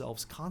entertain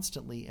ourselves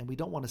constantly, and we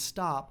don't want to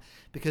stop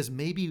because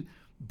maybe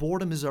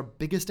boredom is our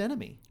biggest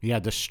enemy. Yeah,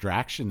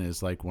 distraction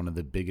is like one of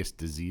the biggest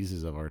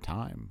diseases of our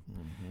time,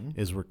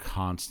 is we're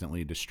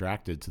constantly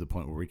distracted to the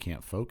point where we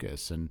can't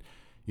focus. And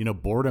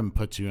boredom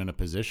puts you in a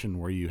position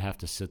where you have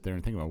to sit there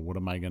and think about, what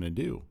am I going to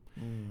do?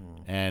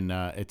 And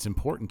it's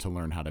important to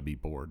learn how to be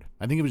bored.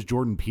 I think it was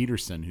Jordan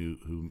Peterson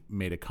who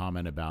made a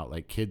comment about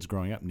like kids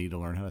growing up need to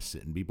learn how to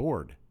sit and be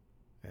bored.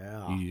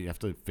 Yeah. You have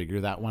to figure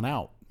that one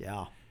out.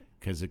 Yeah.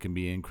 Because it can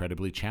be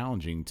incredibly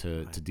challenging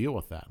to deal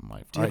with that in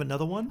life. Do you have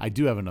another one? I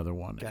do have another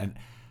one. Okay. And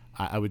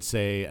I would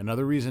say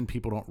another reason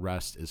people don't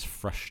rest is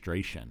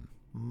frustration.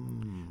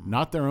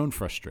 Not their own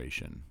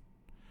frustration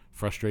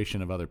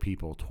of other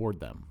people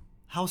toward them.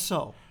 How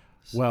so?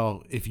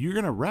 Well, if you're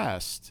going to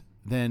rest,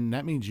 then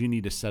that means you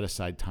need to set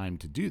aside time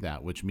to do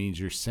that, which means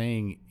you're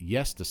saying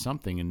yes to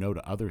something and no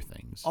to other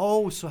things.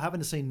 Oh, so having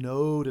to say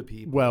no to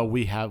people. Well,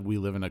 we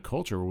live in a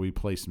culture where we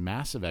place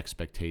massive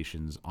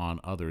expectations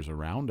on others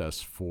around us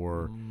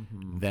for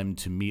them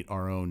to meet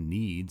our own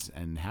needs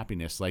and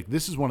happiness. Like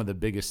this is one of the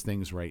biggest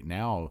things right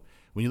now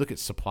when you look at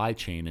supply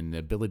chain and the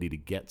ability to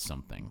get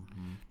something.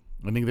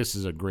 I think this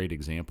is a great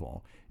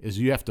example, is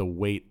you have to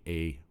wait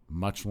a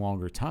much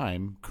longer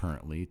time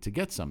currently to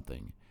get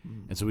something.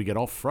 And so we get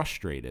all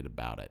frustrated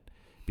about it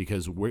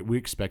because we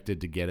expected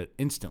to get it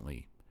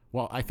instantly.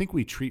 Well, I think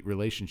we treat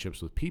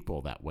relationships with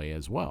people that way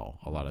as well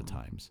a lot of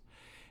times.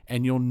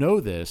 And you'll know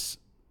this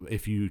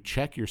if you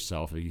check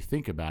yourself, if you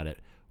think about it,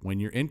 when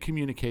you're in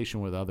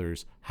communication with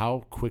others,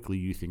 how quickly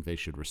you think they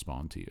should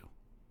respond to you.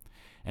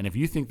 And if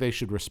you think they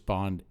should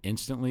respond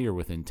instantly or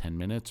within 10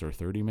 minutes or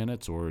 30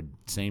 minutes or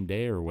same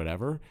day or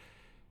whatever,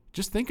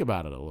 just think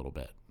about it a little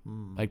bit.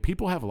 Like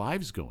people have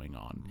lives going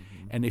on.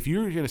 And if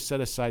you're going to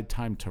set aside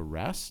time to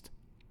rest,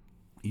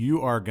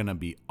 you are going to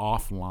be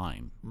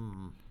offline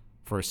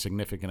for a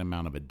significant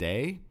amount of a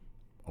day,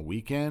 a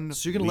weekend.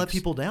 So you're going to let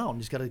people down.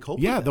 You just got to cope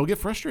with Yeah, it. they'll get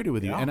frustrated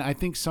with you. Yeah. And I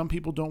think some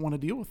people don't want to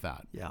deal with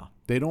that. Yeah.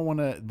 They don't want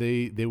to,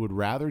 they would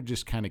rather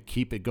just kind of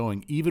keep it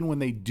going. Even when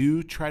they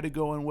do try to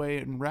go away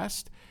and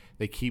rest,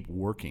 they keep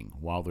working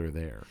while they're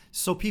there.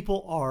 So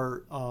people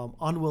are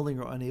unwilling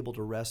or unable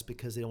to rest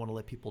because they don't want to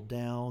let people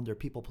down. They're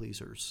people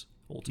pleasers.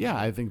 Ultimately. Yeah,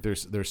 I think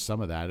there's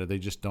some of that, or they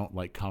just don't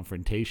like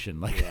confrontation.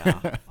 Like,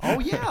 yeah. Oh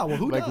yeah. Well,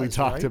 who like does? we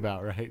talked right?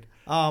 about, right?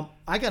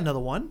 I got another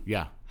one.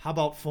 Yeah. How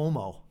about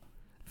FOMO?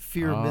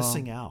 Fear of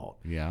missing out.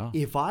 Yeah.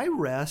 If I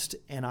rest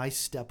and I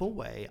step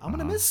away, I'm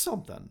going to miss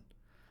something.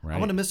 Right. I'm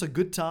going to miss a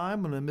good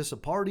time. I'm going to miss a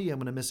party. I'm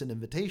going to miss an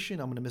invitation.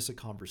 I'm going to miss a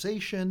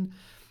conversation.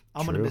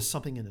 I'm going to miss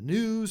something in the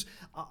news.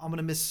 I'm going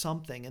to miss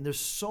something. And there's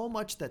so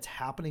much that's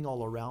happening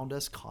all around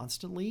us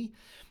constantly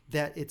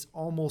that it's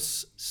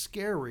almost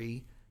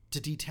scary to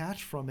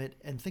detach from it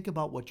and think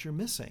about what you're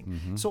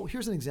missing. So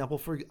here's an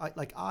example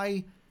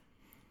I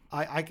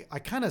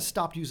kind of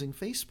stopped using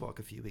Facebook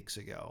a few weeks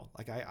ago.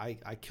 Like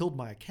I killed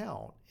my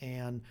account,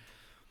 and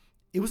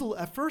it was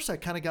at first I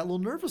kind of got a little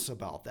nervous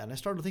about that. And I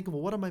started thinking,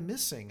 well, what am I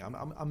missing?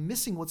 I'm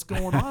missing what's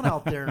going on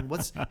out there and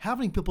what's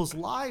happening in people's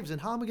lives, and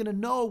how am I going to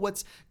know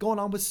what's going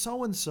on with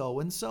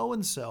so-and-so and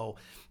so-and-so?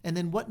 And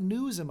then what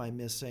news am I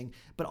missing?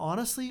 But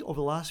honestly, over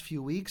the last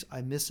few weeks,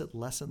 I miss it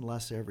less and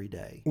less every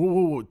day.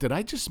 Whoa, did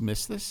I just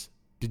miss this?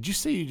 Did you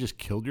say you just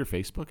killed your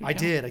Facebook account? I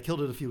did. I killed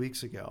it a few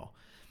weeks ago.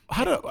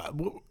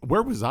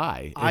 Where was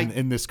I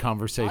in this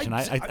conversation?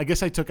 I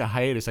guess I took a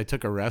hiatus. I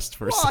took a rest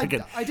for a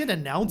second. I didn't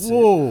announce it.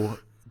 Whoa.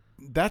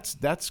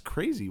 That's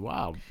crazy.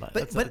 Wow.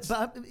 But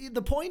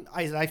the point,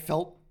 I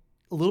felt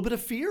a little bit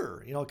of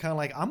fear, kind of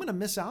like I'm going to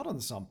miss out on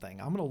something.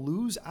 I'm going to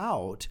lose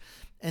out.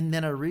 And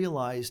then I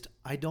realized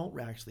I don't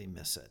actually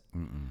miss it.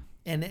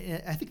 And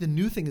I think the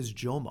new thing is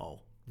JOMO,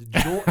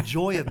 the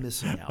joy of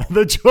missing out.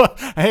 The joy.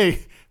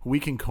 Hey, we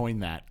can coin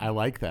that. I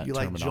like that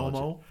terminology. You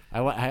like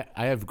JOMO?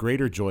 I have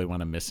greater joy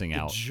when I'm missing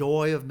out.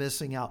 Joy of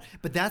missing out.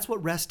 But that's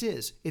what rest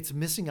is. It's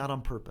missing out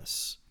on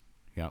purpose.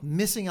 Yeah.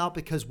 Missing out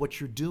because what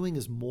you're doing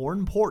is more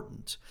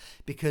important,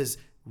 because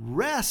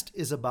rest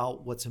is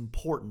about what's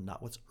important,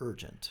 not what's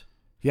urgent.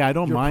 Yeah, I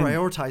don't mind.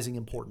 You're prioritizing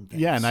important things.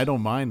 Yeah, and I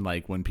don't mind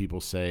like when people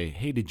say,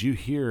 "Hey, did you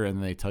hear?"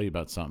 and they tell you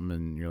about something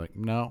and you're like,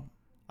 "No."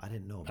 I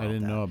didn't know about that. I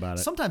didn't know about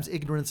it. Sometimes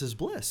ignorance is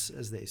bliss,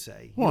 as they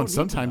say. Well, and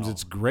sometimes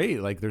it's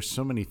great. Like there's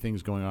so many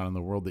things going on in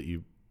the world that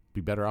you'd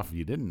be better off if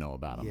you didn't know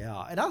about them.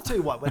 Yeah, and I'll tell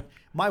you what, when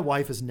my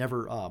wife has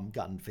never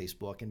gotten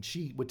Facebook, and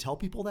she would tell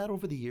people that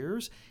over the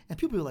years, and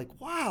people were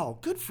like, wow,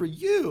 good for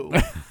you.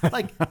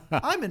 Like,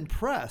 I'm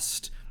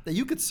impressed that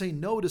you could say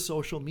no to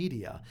social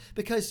media,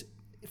 because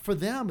for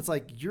them, it's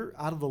like you're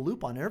out of the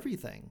loop on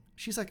everything.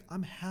 She's like,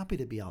 I'm happy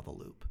to be out of the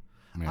loop.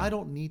 Yeah. I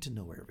don't need to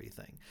know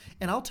everything.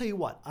 And I'll tell you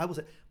what,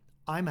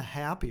 I'm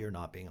happier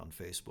not being on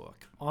Facebook.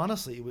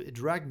 Honestly, it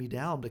dragged me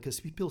down because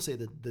people say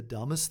the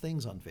dumbest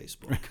things on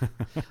Facebook.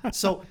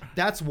 So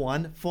that's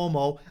one.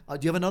 FOMO. Do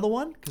you have another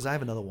one? Because I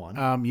have another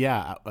one.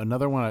 Yeah,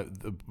 another one.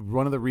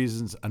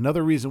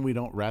 Another reason we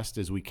don't rest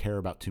is we care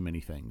about too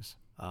many things.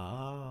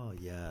 Oh,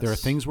 yes. There are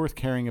things worth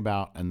caring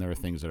about, and there are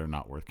things that are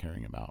not worth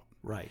caring about.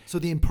 Right. So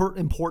the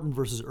important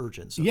versus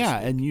urgent. So yeah,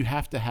 and you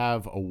have to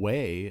have a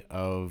way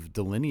of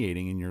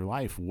delineating in your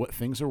life what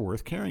things are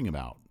worth caring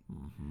about.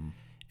 Mm-hmm.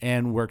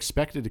 And we're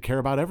expected to care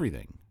about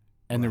everything.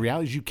 And the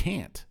reality is you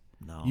can't.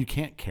 No. You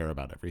can't care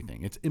about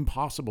everything. It's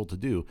impossible to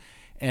do.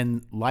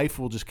 And life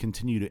will just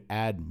continue to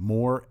add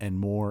more and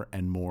more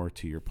and more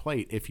to your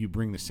plate if you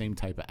bring the same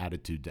type of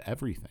attitude to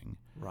everything.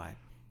 Right.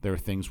 There are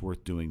things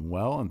worth doing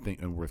well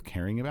and worth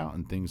caring about,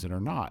 and things that are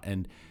not.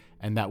 And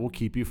that will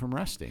keep you from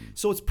resting.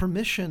 So it's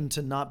permission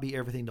to not be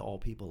everything to all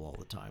people all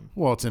the time.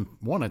 Well,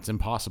 it's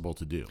impossible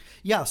to do.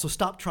 Yeah, so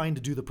stop trying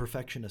to do the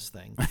perfectionist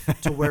thing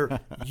to where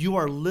you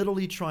are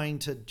literally trying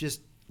to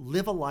just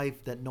live a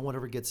life that no one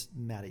ever gets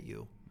mad at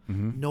you.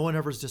 Mm-hmm. No one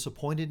ever is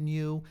disappointed in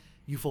you.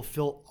 You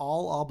fulfill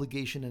all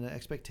obligation and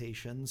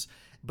expectations,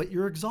 but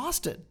you're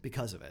exhausted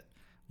because of it.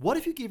 What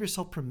if you gave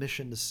yourself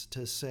permission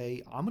to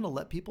say, I'm going to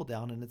let people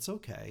down and it's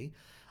okay.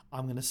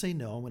 I'm going to say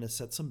no. I'm going to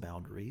set some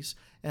boundaries,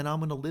 and I'm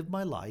going to live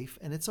my life,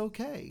 and it's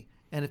okay.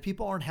 And if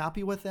people aren't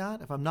happy with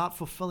that, if I'm not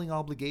fulfilling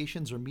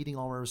obligations or meeting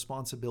all my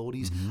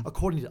responsibilities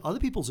according to other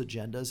people's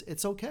agendas,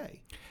 it's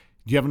okay.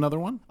 Do you have another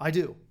one? I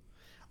do.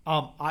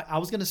 I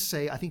was going to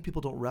say, I think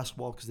people don't rest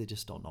well because they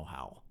just don't know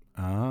how.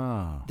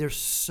 Ah. They're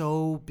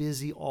so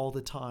busy all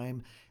the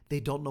time. They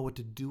don't know what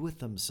to do with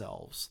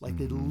themselves. Like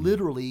they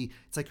literally,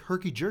 it's like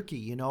herky-jerky,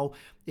 you know?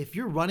 If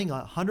you're running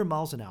 100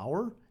 miles an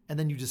hour and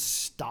then you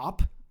just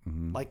stop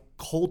like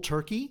cold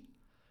turkey,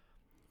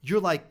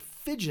 you're like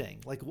fidgeting.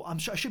 Like, well, I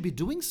should be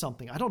doing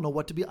something. I don't know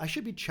what to be. I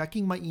should be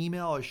checking my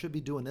email. I should be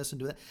doing this and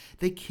doing that.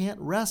 They can't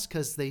rest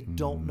because they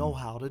don't know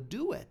how to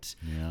do it.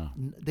 Yeah.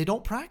 They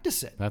don't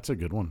practice it. That's a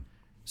good one.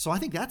 So I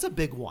think that's a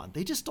big one.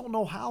 They just don't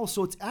know how.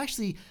 So it's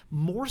actually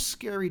more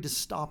scary to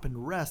stop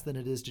and rest than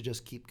it is to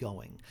just keep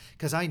going.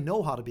 Because I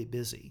know how to be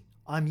busy.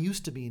 I'm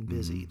used to being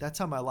busy. That's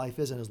how my life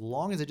is. And as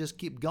long as I just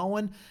keep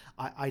going,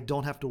 I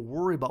don't have to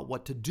worry about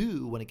what to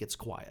do when it gets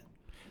quiet.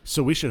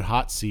 So we should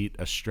hot seat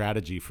a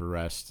strategy for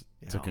rest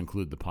to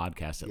conclude the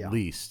podcast at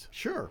least.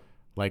 Sure.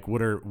 Like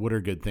what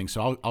are good things?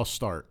 So I'll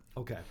start.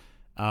 Okay.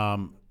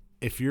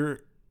 If you're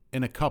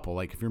in a couple,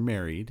 like if you're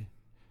married,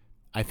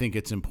 I think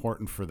it's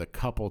important for the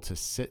couple to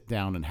sit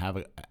down and have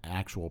an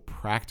actual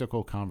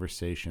practical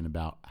conversation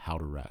about how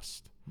to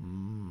rest.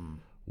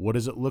 What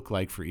does it look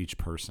like for each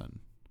person?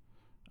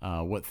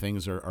 What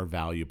things are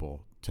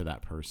valuable to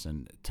that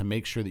person, to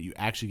make sure that you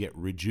actually get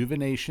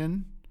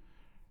rejuvenation,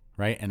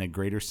 right, and a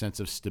greater sense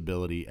of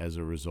stability as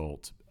a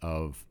result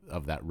of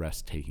that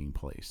rest taking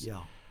place.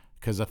 Yeah.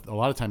 Because a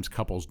lot of times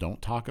couples don't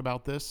talk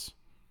about this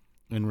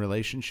in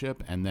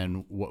relationship, and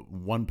then what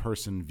one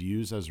person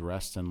views as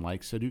rest and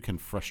likes to do can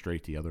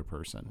frustrate the other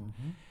person.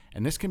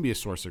 And this can be a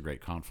source of great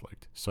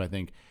conflict. So I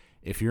think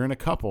if you're in a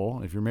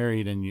couple, if you're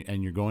married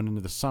and you're going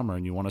into the summer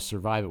and you want to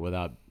survive it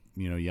without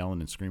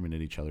yelling and screaming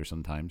at each other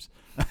sometimes,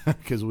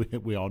 because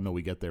we all know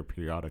we get there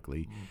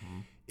periodically,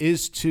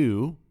 is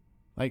to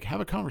like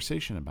have a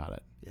conversation about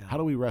it. Yeah. How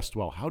do we rest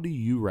well? How do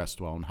you rest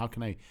well? And how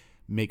can I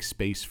make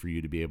space for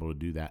you to be able to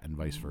do that, and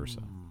vice versa?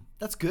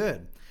 That's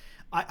good.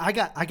 I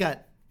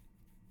got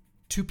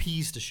 2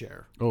 peas to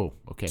share. Oh,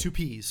 okay. 2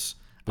 peas.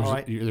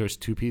 There's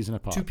 2 peas in a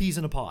pod. 2 peas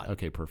in a pod.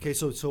 Okay, perfect.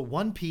 Okay, so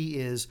 1 pea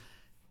is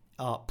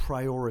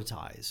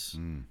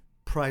prioritize.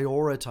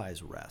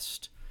 Prioritize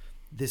rest.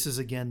 This is,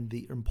 again,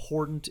 the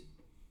important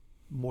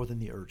more than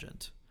the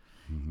urgent.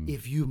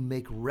 If you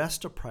make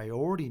rest a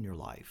priority in your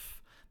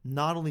life,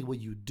 not only will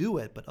you do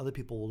it, but other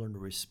people will learn to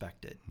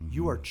respect it.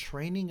 You are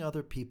training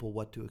other people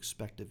what to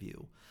expect of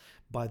you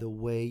by the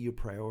way you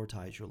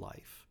prioritize your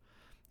life.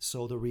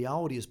 So the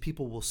reality is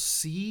people will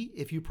see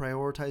if you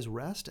prioritize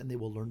rest, and they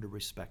will learn to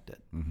respect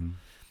it.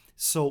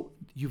 So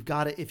you've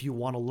got to, if you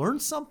want to learn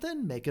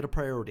something, make it a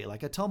priority.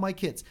 Like I tell my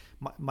kids,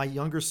 my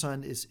younger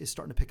son is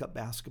starting to pick up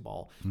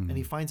basketball, and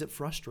he finds it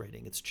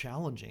frustrating. It's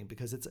challenging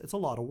because it's a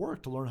lot of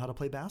work to learn how to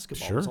play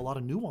basketball. Sure. There's a lot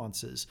of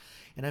nuances.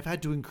 And I've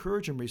had to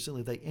encourage him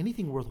recently that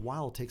anything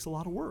worthwhile takes a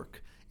lot of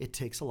work. It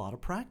takes a lot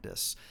of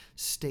practice.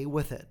 Stay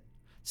with it.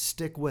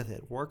 Stick with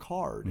it. Work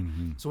hard.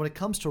 So when it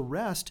comes to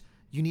rest,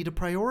 you need to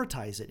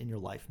prioritize it in your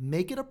life.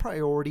 Make it a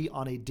priority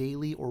on a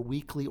daily or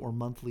weekly or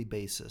monthly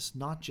basis,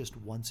 not just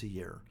once a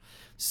year.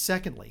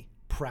 Secondly,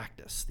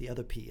 practice. The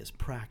other P is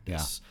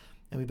practice.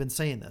 And we've been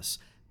saying this.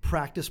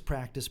 practice,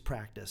 practice,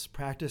 practice.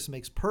 Practice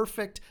makes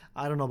perfect.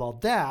 I don't know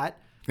about that.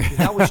 If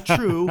that was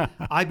true,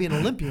 I'd be an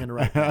Olympian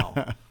right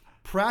now.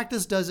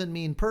 Practice doesn't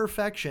mean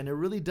perfection. It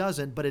really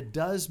doesn't, but it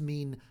does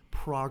mean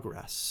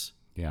progress.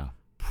 Yeah.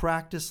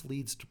 Practice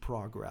leads to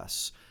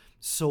progress.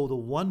 So the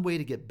one way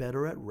to get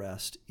better at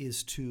rest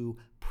is to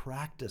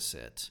practice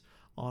it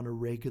on a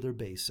regular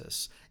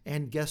basis.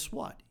 And guess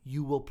what?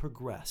 You will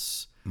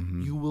progress.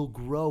 Mm-hmm. You will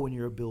grow in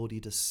your ability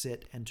to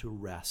sit and to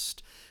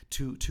rest,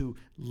 to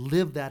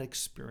live that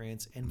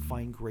experience and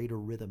find greater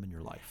rhythm in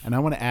your life. And I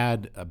want to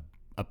add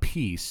a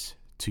piece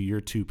to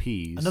your 2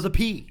 P's. Another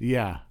P.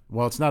 Yeah.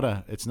 Well, it's not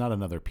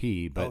another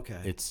P, but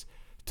it's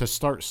to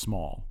start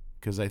small.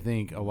 Because I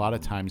think a lot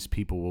of times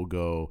people will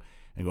go,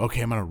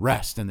 okay, I'm going to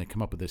rest. And they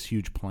come up with this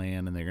huge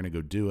plan and they're going to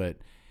go do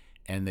it.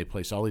 And they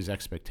place all these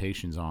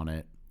expectations on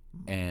it.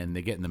 And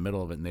they get in the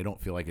middle of it and they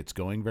don't feel like it's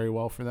going very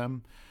well for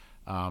them.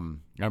 I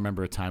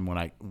remember a time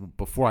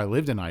before I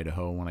lived in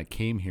Idaho, when I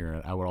came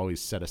here, I would always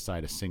set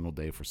aside a single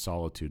day for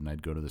solitude. And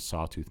I'd go to the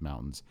Sawtooth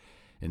Mountains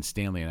in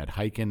Stanley. And I'd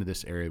hike into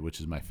this area, which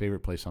is my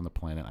favorite place on the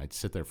planet. I'd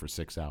sit there for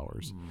 6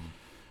 hours.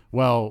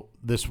 Well,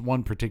 this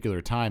one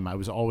particular time, I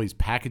was always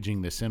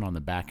packaging this in on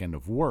the back end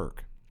of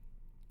work.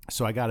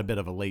 So I got a bit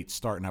of a late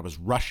start and I was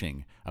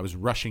rushing. I was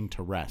rushing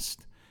to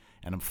rest.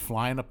 And I'm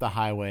flying up the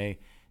highway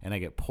and I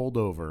get pulled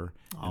over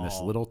in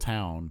this little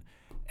town.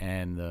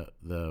 And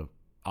the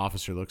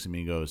officer looks at me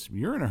and goes,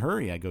 "You're in a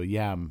hurry." I go,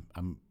 "Yeah,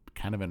 I'm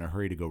kind of in a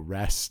hurry to go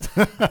rest."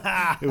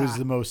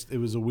 It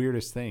was the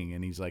weirdest thing.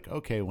 And he's like,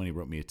 "Okay," when he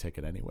wrote me a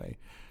ticket anyway.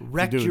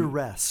 Wrecked your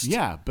rest.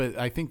 Yeah, but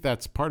I think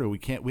that's part of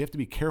it. We have to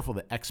be careful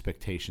the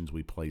expectations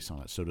we place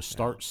on it. So to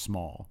start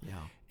small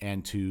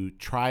and to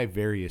try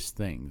various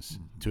things,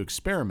 to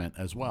experiment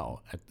as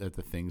well at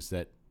the things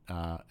that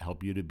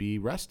help you to be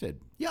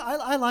rested. Yeah,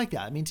 I like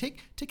that. I mean,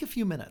 take a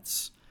few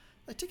minutes.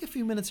 Take a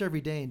few minutes every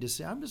day and just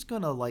say, I'm just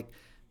going to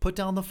put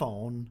down the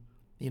phone.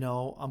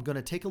 I'm going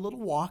to take a little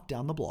walk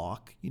down the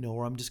block,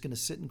 or I'm just going to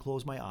sit and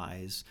close my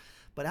eyes,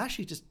 but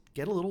actually just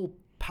get a little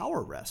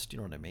power rest. You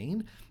know what I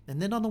mean?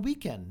 And then on the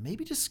weekend,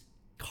 maybe just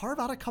carve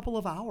out a couple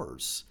of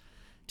hours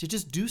to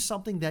just do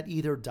something that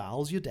either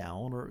dials you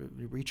down or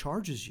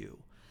recharges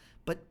you.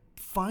 But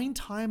find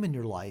time in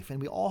your life,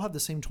 and we all have the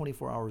same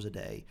 24 hours a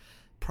day.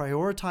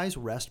 Prioritize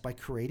rest by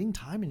creating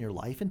time in your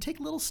life and take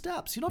little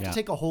steps. You don't have to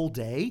take a whole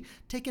day.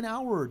 Take an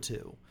hour or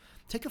two.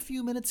 Take a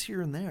few minutes here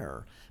and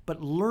there.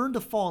 But learn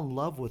to fall in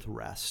love with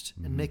rest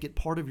and make it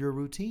part of your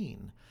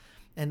routine.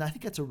 And I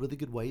think that's a really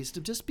good way is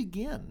to just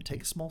begin.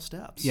 Take small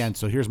steps. Yeah, and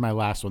so here's my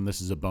last one.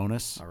 This is a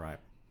bonus. All right.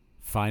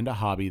 Find a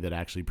hobby that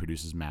actually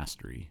produces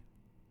mastery.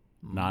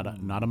 Not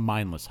a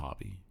mindless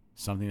hobby.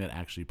 Something that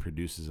actually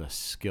produces a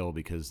skill,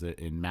 because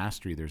in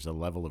mastery there's a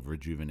level of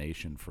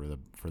rejuvenation for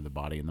the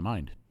body and the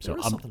mind. So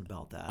there's something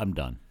about that. I'm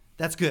done.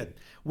 That's good.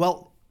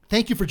 Well,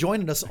 thank you for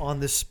joining us on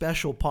this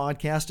special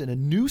podcast in a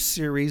new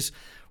series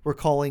we're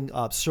calling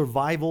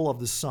Survival of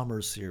the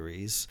Summer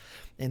series.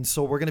 And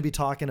so we're going to be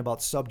talking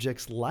about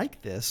subjects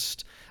like this.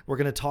 We're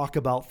going to talk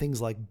about things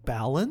like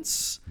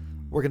balance.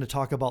 We're going to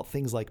talk about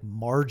things like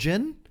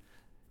margin,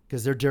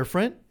 because they're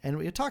different. And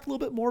we're going to talk a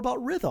little bit more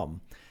about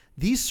rhythm.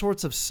 These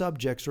sorts of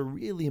subjects are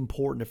really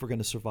important if we're going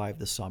to survive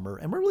the summer.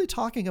 And we're really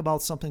talking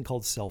about something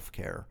called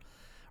self-care.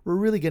 We're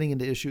really getting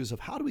into issues of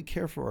how do we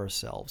care for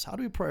ourselves? How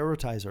do we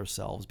prioritize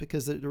ourselves?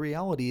 Because the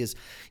reality is,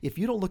 if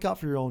you don't look out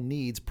for your own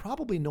needs,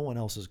 probably no one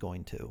else is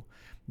going to.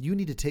 You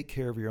need to take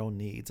care of your own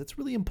needs. It's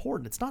really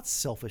important. It's not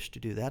selfish to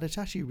do that. It's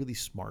actually really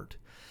smart.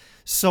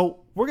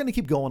 So we're going to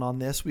keep going on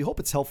this. We hope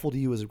it's helpful to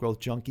you as Growth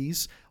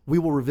Junkies. We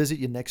will revisit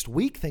you next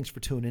week. Thanks for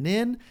tuning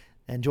in.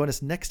 And join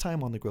us next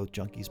time on the Growth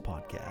Junkies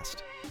podcast.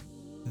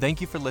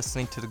 Thank you for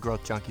listening to the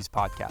Growth Junkies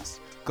podcast.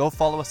 Go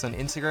follow us on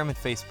Instagram and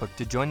Facebook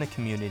to join the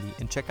community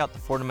and check out the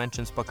 4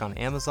 Dimensions book on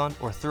Amazon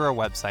or through our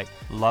website,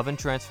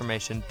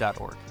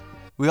 loveandtransformation.org.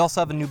 We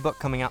also have a new book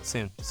coming out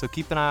soon, so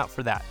keep an eye out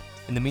for that.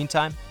 In the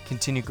meantime,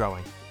 continue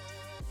growing.